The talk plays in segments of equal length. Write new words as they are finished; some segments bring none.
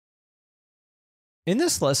In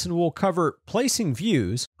this lesson, we'll cover placing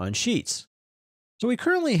views on sheets. So we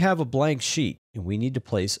currently have a blank sheet, and we need to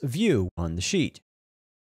place a view on the sheet.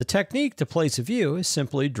 The technique to place a view is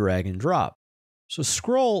simply drag and drop. So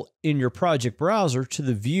scroll in your project browser to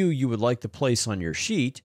the view you would like to place on your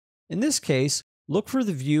sheet. In this case, look for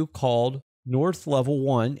the view called North Level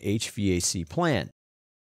 1 HVAC Plan.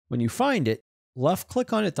 When you find it,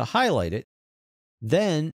 left-click on it to highlight it,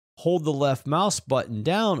 then hold the left mouse button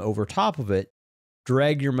down over top of it,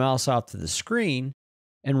 drag your mouse out to the screen,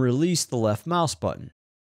 and release the left mouse button.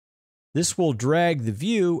 This will drag the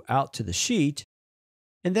view out to the sheet,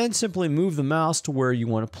 and then simply move the mouse to where you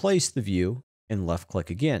want to place the view and left-click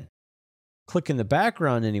again. Click in the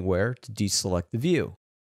background anywhere to deselect the view.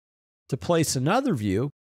 To place another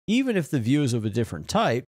view, even if the view is of a different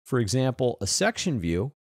type, for example, a section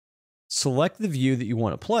view, select the view that you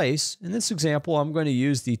want to place. In this example, I'm going to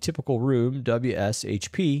use the typical room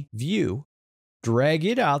WSHP view. Drag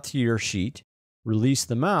it out to your sheet, release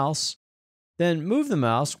the mouse, then move the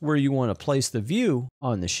mouse where you want to place the view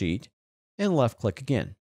on the sheet, and left-click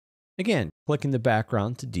again. Again, click in the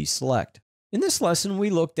background to deselect. In this lesson, we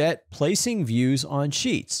looked at placing views on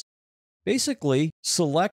sheets. Basically,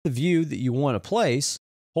 select the view that you want to place,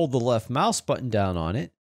 hold the left mouse button down on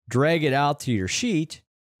it, drag it out to your sheet,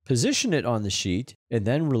 position it on the sheet, and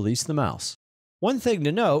then release the mouse. One thing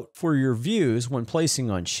to note for your views when placing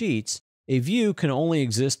on sheets, a view can only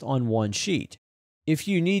exist on one sheet. If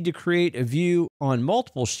you need to create a view on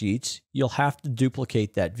multiple sheets, you'll have to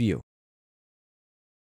duplicate that view.